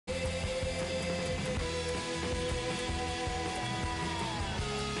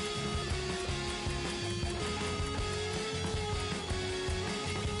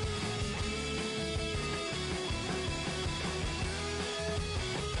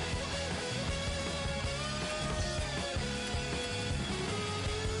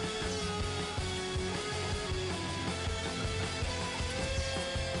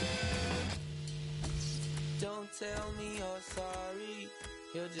tell me you're sorry.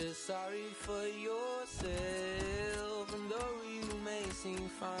 You're just sorry for yourself. And though you may seem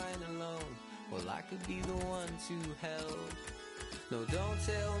fine alone, well, I could be the one to help. No, don't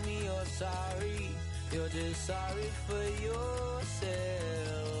tell me you're sorry. You're just sorry for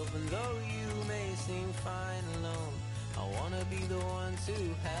yourself. And though you may seem fine alone, I wanna be the one to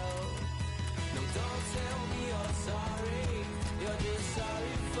help. No, don't tell me you're sorry. You're just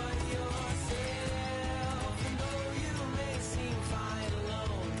sorry for yourself. And though you may seem fine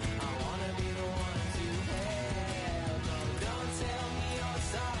alone, I wanna be the one to help. No, don't tell me you're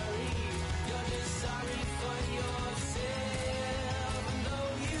sorry. You're just sorry for yourself. And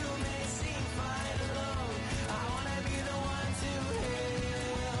though you may seem fine alone, I wanna be the one to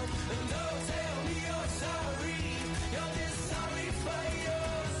help. And don't tell me you're sorry. You're just sorry for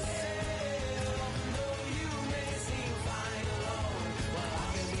yourself. And though you may seem fine alone, well, I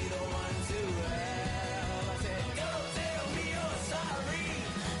can be the one to help. I said, don't tell me you're sorry.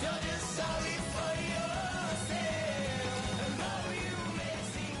 You're just sorry for yourself. And though you may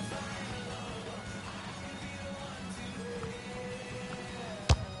seem fine alone, I can be the one to help.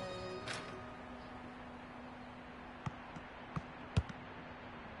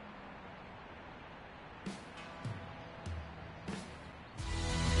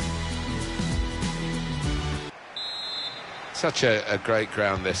 Such a great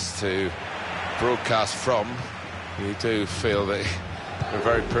ground this to broadcast from. You do feel that you're a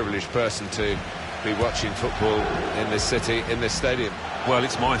very privileged person to be watching football in this city, in this stadium. Well,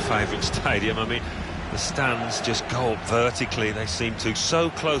 it's my favourite stadium. I mean, the stands just go up vertically. They seem to so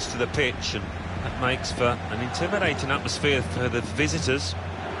close to the pitch, and that makes for an intimidating atmosphere for the visitors.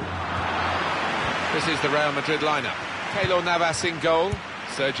 This is the Real Madrid lineup. Keylor Navas in goal.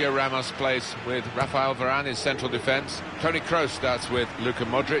 Sergio Ramos plays with Rafael Varane in central defence. Toni Kroos starts with Luka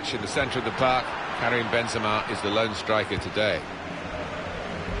Modric in the centre of the park. Karim Benzema is the lone striker today.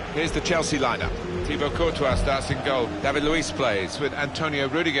 Here's the Chelsea lineup. Thibaut Courtois starts in goal. David Luiz plays with Antonio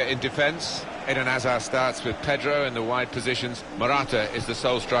Rudiger in defence. Eden Hazard starts with Pedro in the wide positions. Morata is the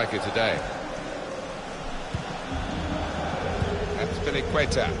sole striker today. That's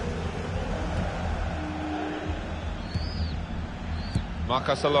Filiqueta.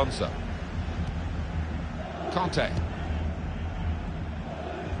 Marcos Alonso. Conte.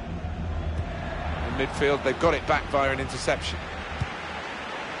 In midfield, they've got it back via an interception.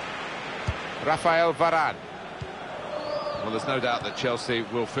 Rafael Varane. Well, there's no doubt that Chelsea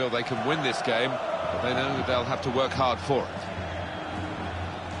will feel they can win this game, but they know that they'll have to work hard for it.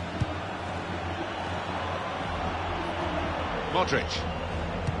 Modric.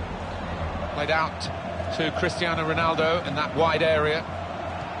 Played out to Cristiano Ronaldo in that wide area.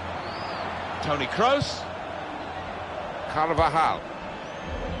 Toni Kroos. Carvajal.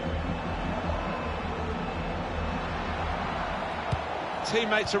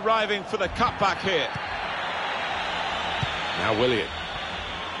 Teammates arriving for the cutback here. Now Willian.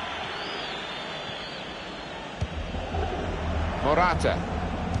 Morata.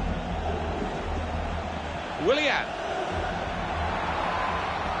 Willian.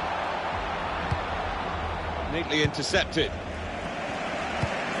 Neatly intercepted.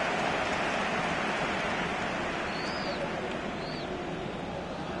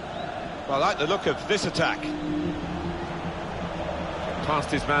 Well, I like the look of this attack.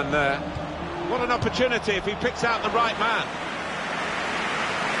 Past his man there. What an opportunity if he picks out the right man.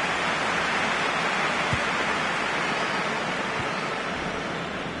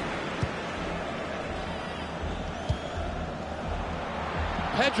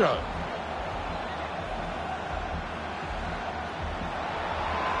 Pedro.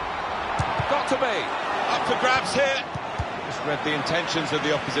 Got to be. Up for grabs here. Just read the intentions of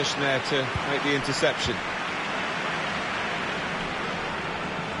the opposition there to make the interception.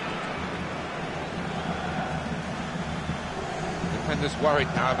 Defenders worried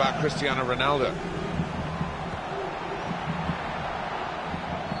now about Cristiano Ronaldo.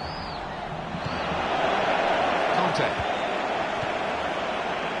 Conte.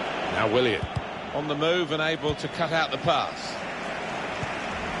 Now Willian. On the move and able to cut out the pass.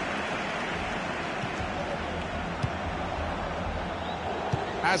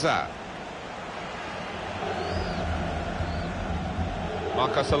 Hazard.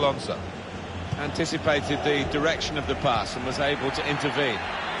 Marcos Alonso anticipated the direction of the pass and was able to intervene.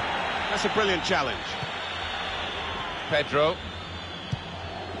 That's a brilliant challenge. Pedro.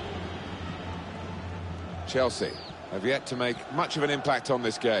 Chelsea have yet to make much of an impact on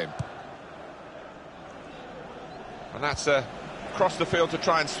this game. And that's across the field to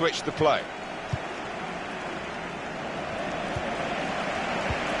try and switch the play.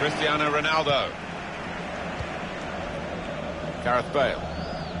 Cristiano Ronaldo. Gareth Bale.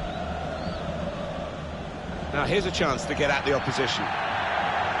 Now here's a chance to get at the opposition.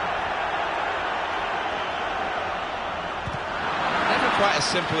 Never quite as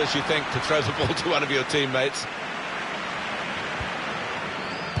simple as you think to throw the ball to one of your teammates.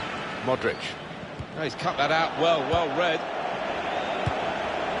 Modric. Oh, he's cut that out well read.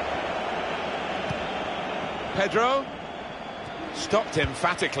 Pedro stopped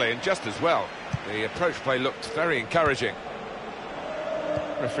emphatically and just as well. The approach play looked very encouraging.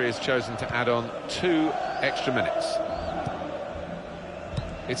 Referee has chosen to add on 2 extra minutes.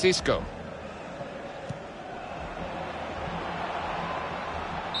 It's Isco.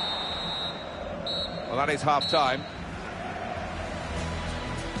 Well, that is half-time.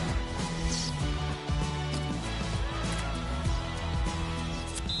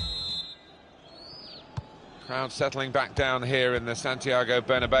 Crowd settling back down here in the Santiago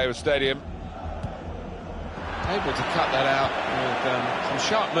Bernabeu Stadium. Able to cut that out with some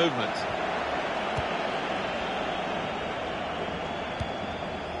sharp movement.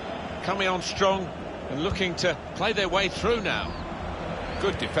 Coming on strong and looking to play their way through now.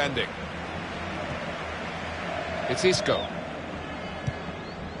 Good defending. It's Isco.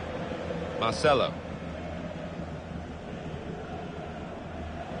 Marcelo.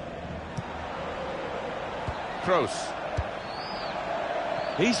 Kroos.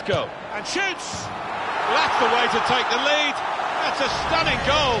 Isco. And shoots! Well, that's the way to take the lead. That's a stunning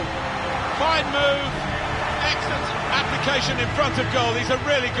goal. Fine move. Excellent application in front of goal. He's a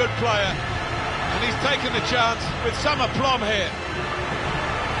really good player. And he's taken the chance with some aplomb here.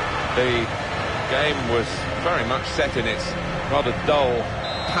 The game was very much set in its rather dull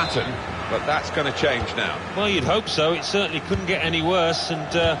pattern, but that's going to change now. Well, you'd hope so. It certainly couldn't get any worse,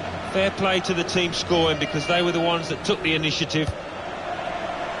 and fair play to the team scoring, because they were the ones that took the initiative.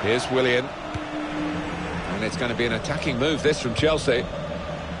 Here's Willian. And it's going to be an attacking move, this, from Chelsea.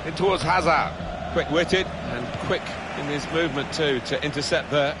 In towards Hazard. Quick-witted and quick in his movement, too, to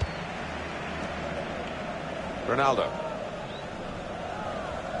intercept there. Ronaldo.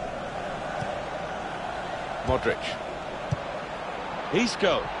 Modric.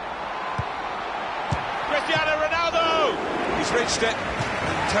 Isco. Cristiano Ronaldo! He's reached it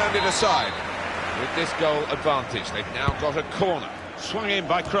and turned it aside. With this goal advantage, they've now got a corner. Swung in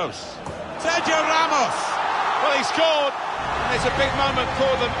by Kroos. Sergio Ramos! Well, he scored, and it's a big moment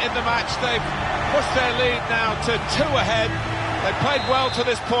for them in the match. They've pushed their lead now to 2 ahead. They've played well to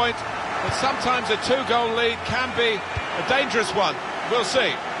this point, but sometimes a 2-goal lead can be a dangerous one. We'll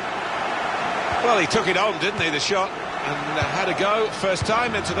see. Well, he took it on, didn't he, the shot, and had a go first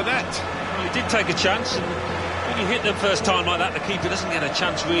time into the net. Well, he did take a chance, and when you hit them first time like that, the keeper doesn't get a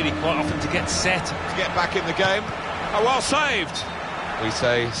chance really quite often to get set. To get back in the game. Oh, well saved. We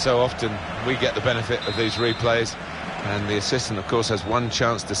say so often we get the benefit of these replays, and the assistant, of course, has one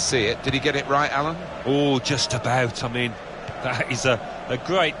chance to see it. Did he get it right, Alan? Oh, just about. I mean, that is a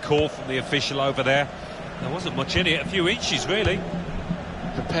great call from the official over there. There wasn't much in it, a few inches, really.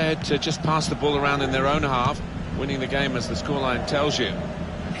 Prepared to just pass the ball around in their own half, winning the game as the scoreline tells you.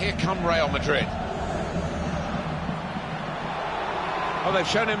 Here come Real Madrid. Oh, they've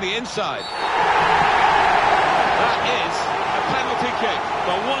shown him the inside. That is a penalty kick.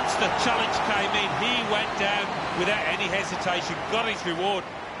 But once the challenge came in, he went down without any hesitation, got his reward.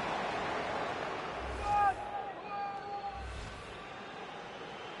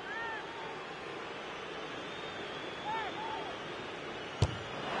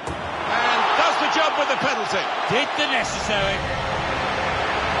 And does the job with the penalty. Did the necessary.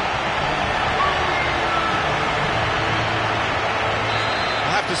 I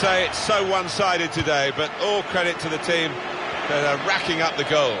have to say it's so one-sided today, but all credit to the team that are racking up the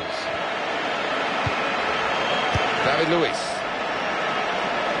goals. David Luiz.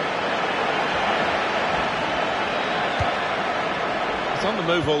 He's on the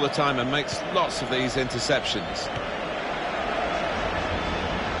move all the time and makes lots of these interceptions.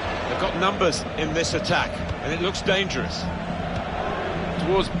 They've got numbers in this attack, and it looks dangerous.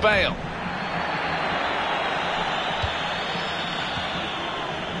 Towards Bale.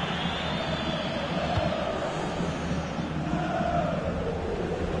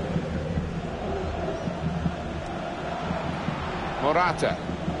 Morata.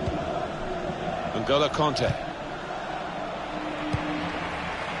 N'Golo Conte.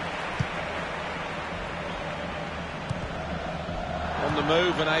 On the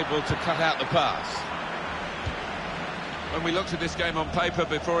move and able to cut out the pass. When we looked at this game on paper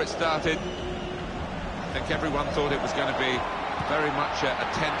before it started, I think everyone thought it was going to be very much a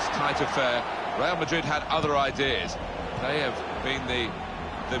tense, tight affair. Real Madrid had other ideas. They have been the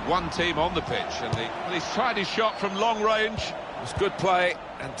one team on the pitch, and he's tried his shot from long range. It was good play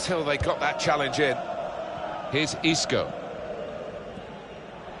until they got that challenge in. Here's Isco.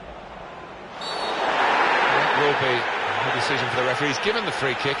 That will be a decision for the referee. He's given the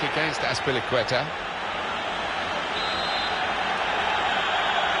free kick against Azpilicueta.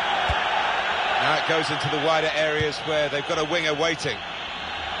 Now it goes into the wider areas where they've got a winger waiting.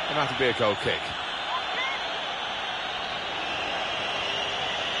 It'll have to be a goal kick.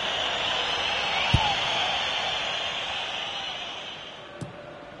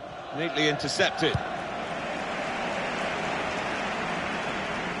 Neatly intercepted.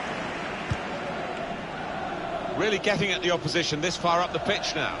 Really getting at the opposition this far up the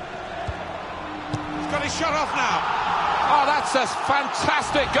pitch now. He's got his shot off now. Oh, that's a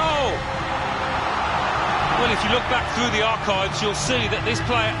fantastic goal! Well, if you look back through the archives, you'll see that this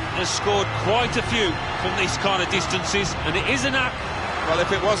player has scored quite a few from these kind of distances, and it is an act. Well,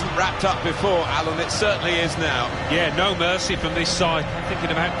 if it wasn't wrapped up before, Alan, it certainly is now. Yeah, no mercy from this side. I'm thinking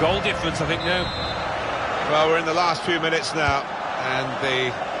about goal difference, I think, now. Well, we're in the last few minutes now, and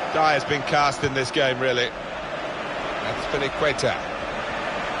the die has been cast in this game, really. That's Faletar.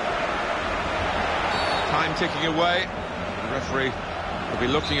 Time ticking away. The referee will be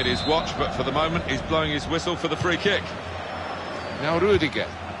looking at his watch, but for the moment, he's blowing his whistle for the free kick. Now Rudiger.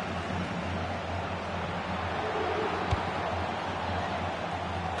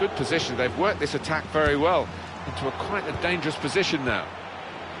 Good position. They've worked this attack very well into quite a dangerous position now.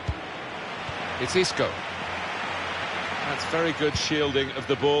 It's Isco. That's very good shielding of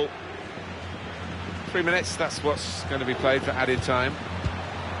the ball. 3 minutes, that's what's going to be played for added time.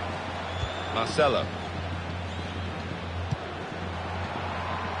 Marcelo.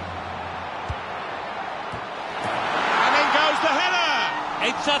 And in goes the header!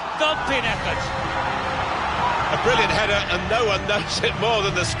 It's a thumping effort. A brilliant header, and no one knows it more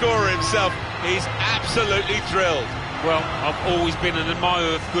than the scorer himself. He's absolutely thrilled. Well, I've always been an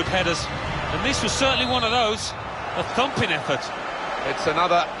admirer of good headers, and this was certainly one of those. A thumping effort. It's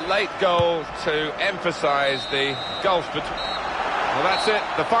another late goal to emphasise the gulf between... Well, that's it,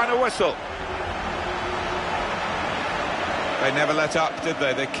 the final whistle. They never let up, did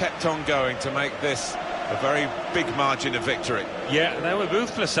they? They kept on going to make this a very big margin of victory. Yeah, they were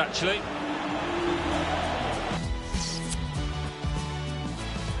ruthless, actually.